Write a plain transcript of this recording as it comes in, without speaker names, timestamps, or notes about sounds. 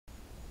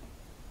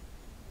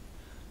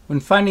When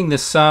finding the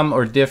sum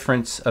or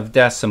difference of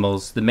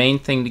decimals, the main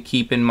thing to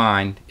keep in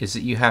mind is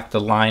that you have to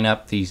line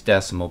up these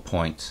decimal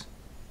points.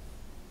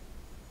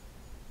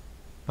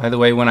 By the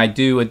way, when I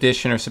do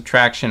addition or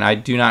subtraction, I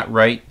do not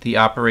write the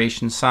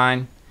operation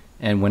sign,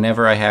 and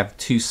whenever I have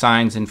two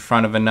signs in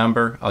front of a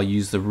number, I'll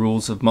use the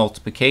rules of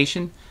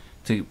multiplication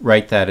to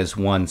write that as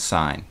one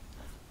sign.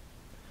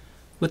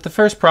 With the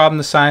first problem,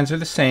 the signs are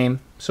the same,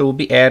 so we'll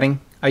be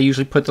adding. I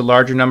usually put the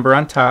larger number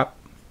on top.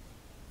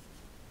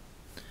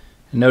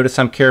 And notice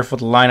I'm careful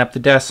to line up the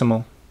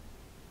decimal.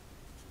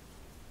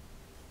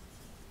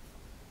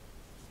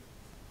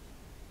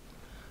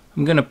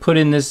 I'm going to put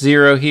in this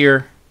 0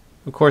 here.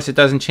 Of course, it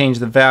doesn't change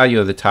the value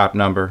of the top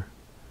number.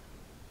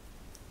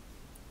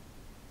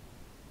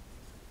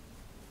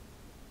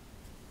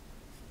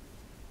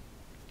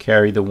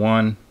 Carry the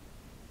 1.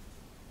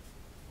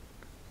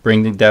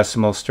 Bring the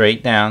decimal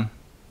straight down.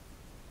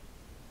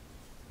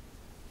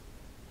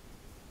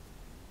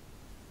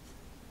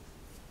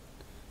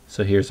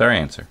 So here's our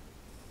answer.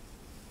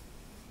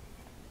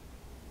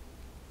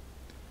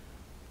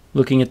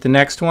 Looking at the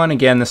next one,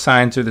 again the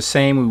signs are the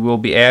same. We will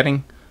be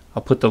adding.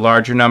 I'll put the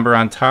larger number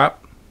on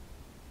top.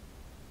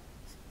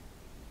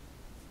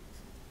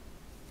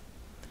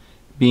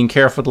 Being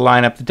careful to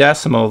line up the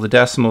decimal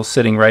is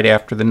sitting right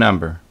after the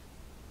number.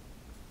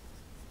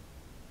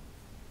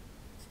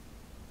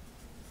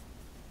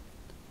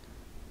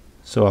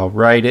 So I'll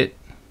write it,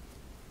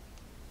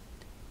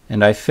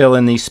 and I fill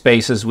in these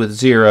spaces with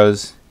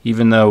zeros,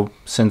 even though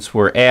since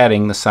we're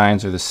adding the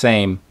signs are the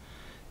same,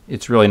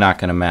 it's really not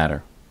going to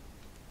matter.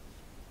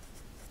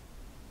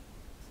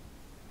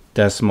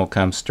 Decimal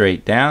comes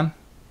straight down.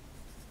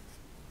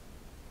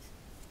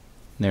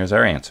 And there's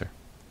our answer.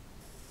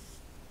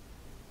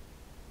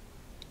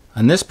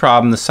 On this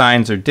problem, the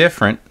signs are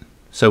different,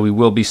 so we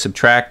will be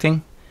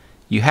subtracting.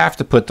 You have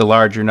to put the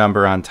larger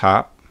number on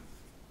top.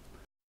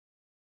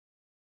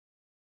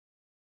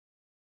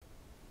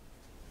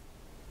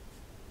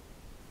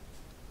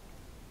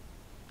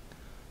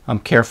 I'm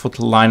careful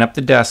to line up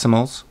the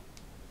decimals.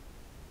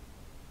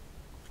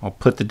 I'll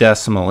put the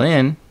decimal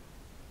in,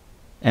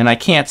 and I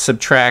can't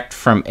subtract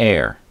from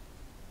error,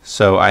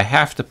 so I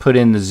have to put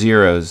in the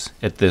zeros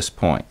at this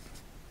point.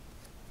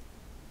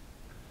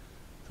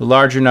 The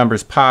larger number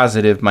is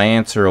positive, my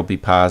answer will be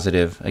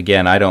positive.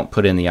 Again, I don't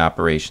put in the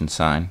operation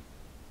sign.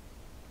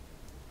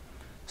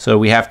 So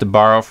we have to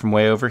borrow from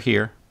way over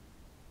here.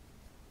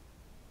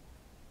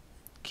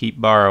 Keep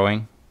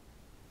borrowing.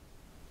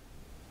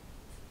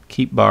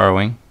 Keep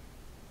borrowing.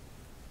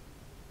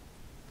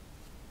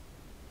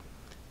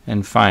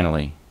 And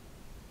finally,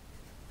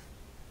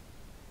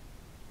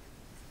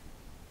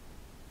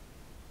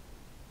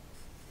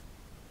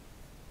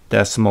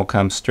 decimal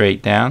comes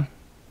straight down.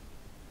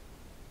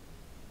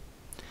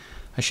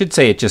 I should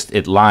say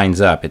it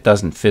lines up. It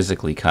doesn't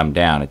physically come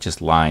down. It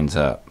just lines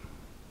up.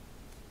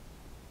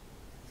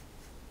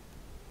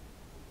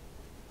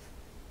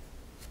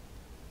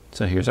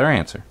 So here's our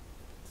answer.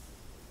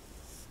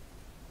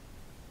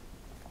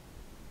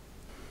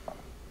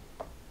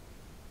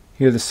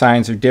 Here the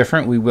signs are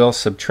different. We will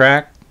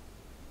subtract.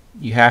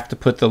 You have to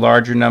put the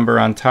larger number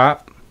on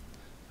top.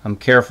 I'm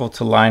careful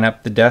to line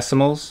up the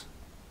decimals.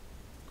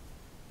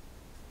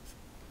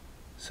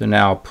 So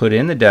now I'll put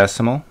in the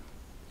decimal.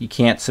 You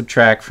can't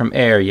subtract from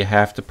error. You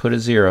have to put a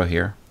 0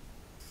 here.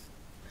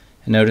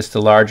 And notice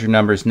the larger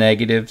number is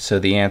negative, so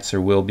the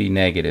answer will be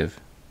negative.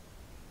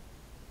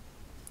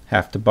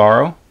 Have to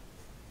borrow.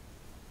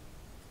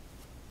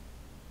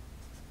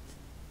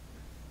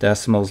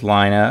 Decimals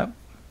line up.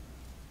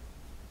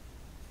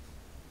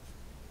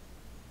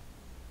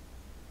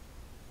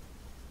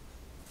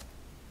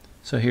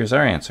 So here's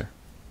our answer.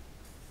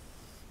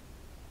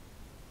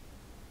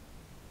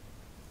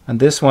 On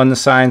this one, the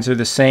signs are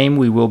the same.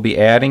 We will be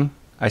adding.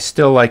 I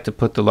still like to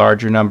put the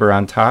larger number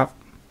on top.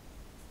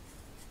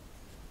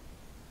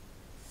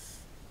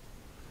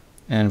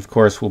 And of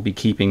course, we'll be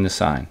keeping the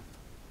sign.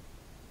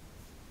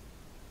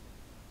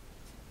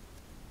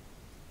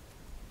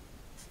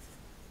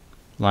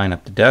 Line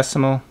up the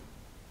decimal.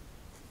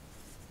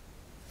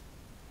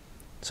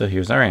 So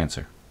here's our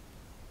answer.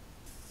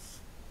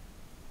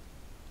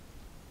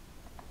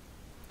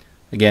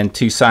 Again,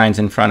 two signs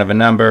in front of a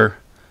number.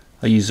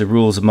 I'll use the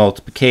rules of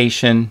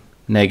multiplication.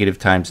 Negative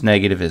times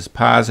negative is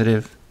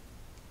positive.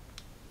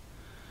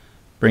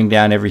 Bring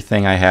down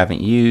everything I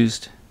haven't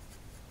used.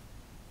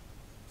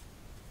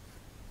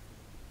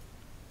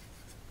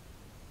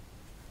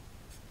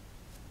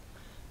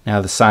 Now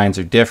the signs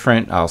are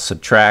different. I'll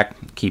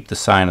subtract, keep the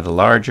sign of the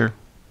larger.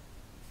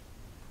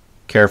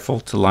 Careful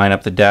to line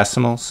up the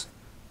decimals.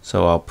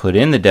 So I'll put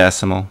in the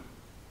decimal.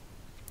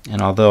 And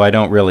although I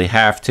don't really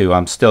have to,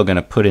 I'm still going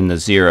to put in the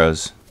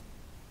zeros.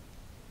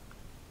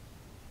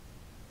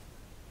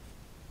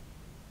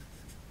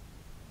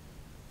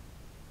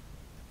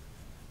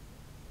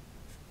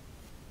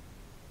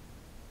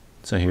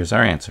 So here's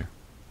our answer.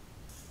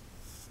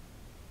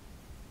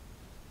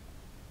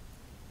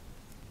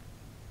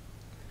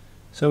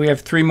 So we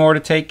have 3 more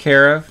to take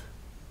care of.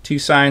 Two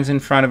signs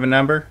in front of a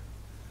number.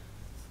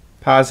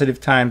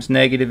 Positive times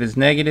negative is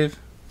negative.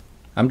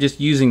 I'm just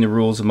using the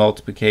rules of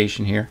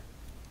multiplication here.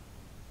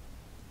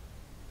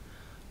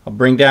 I'll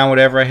bring down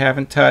whatever I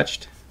haven't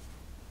touched.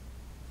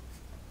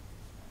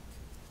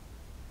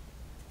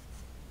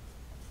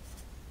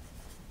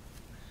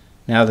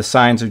 Now the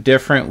signs are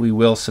different. We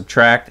will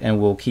subtract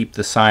and we'll keep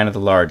the sign of the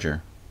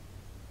larger.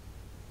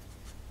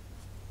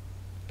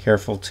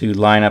 Careful to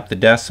line up the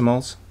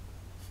decimals.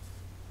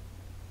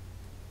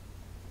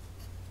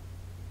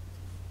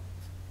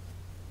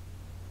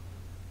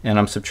 And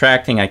I'm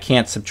subtracting. I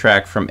can't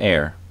subtract from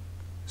error.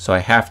 So I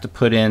have to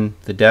put in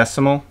the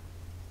decimal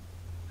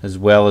as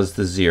well as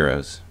the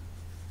zeros.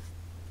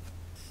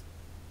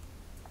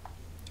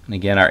 And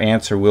again, our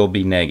answer will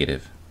be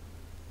negative.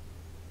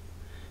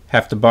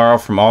 Have to borrow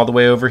from all the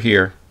way over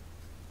here.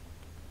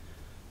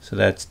 So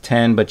that's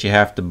 10, but you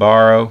have to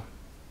borrow.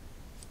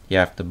 You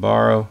have to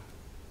borrow.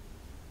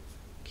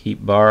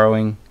 Keep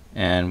borrowing,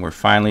 and we're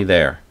finally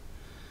there.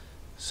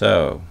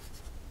 So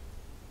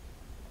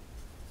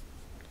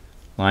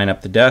line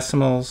up the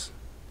decimals.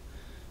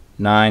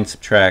 9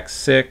 subtract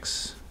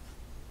 6.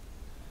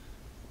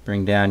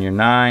 Bring down your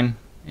 9,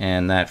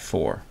 and that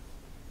 4.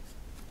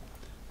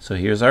 So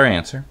here's our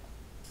answer.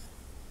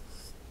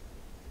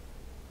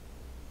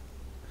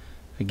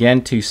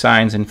 Again, 2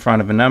 signs in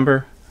front of a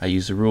number. I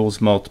use the rules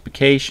of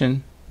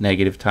multiplication.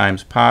 Negative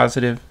times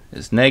positive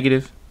is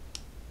negative.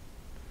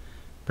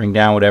 Bring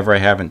down whatever I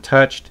haven't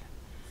touched.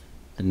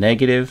 The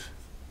negative.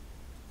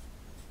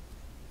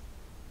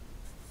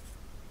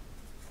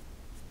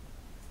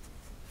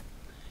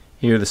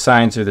 Here the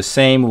signs are the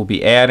same. We'll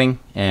be adding,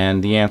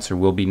 and the answer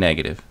will be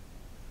negative.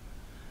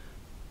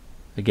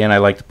 Again, I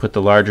like to put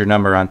the larger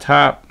number on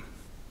top.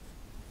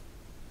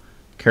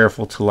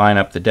 Careful to line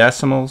up the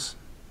decimals.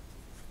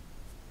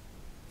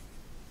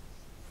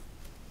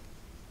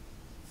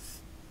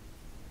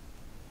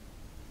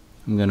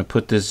 I'm going to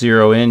put this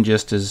 0 in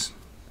just as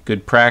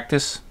good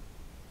practice.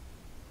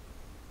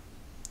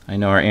 I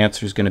know our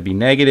answer is going to be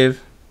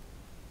negative.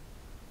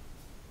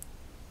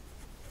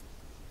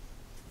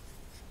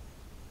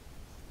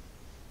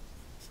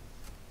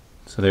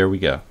 So there we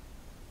go.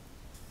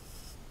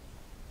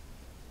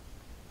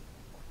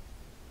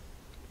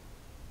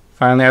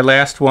 Finally, our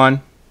last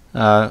one.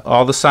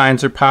 All the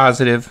signs are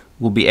positive.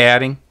 We'll be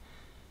adding.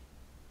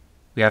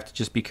 We have to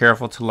just be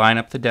careful to line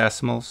up the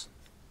decimals.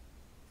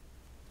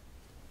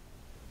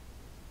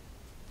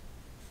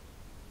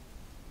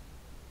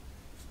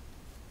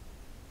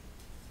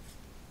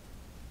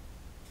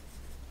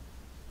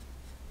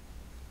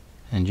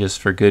 And just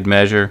for good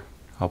measure,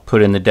 I'll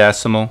put in the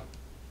decimal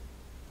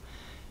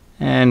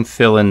and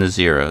fill in the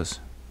zeros.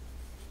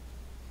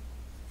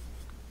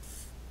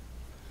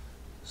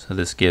 So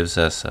this gives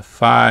us a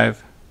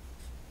 5.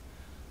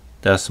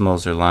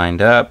 Decimals are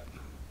lined up.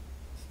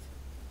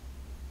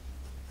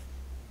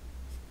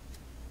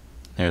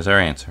 There's our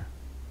answer.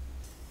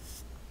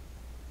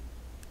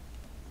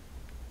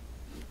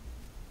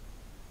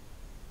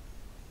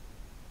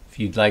 If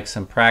you'd like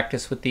some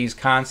practice with these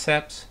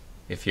concepts,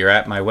 if you're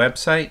at my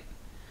website,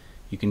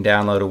 you can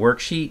download a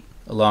worksheet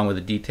along with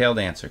a detailed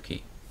answer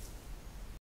key.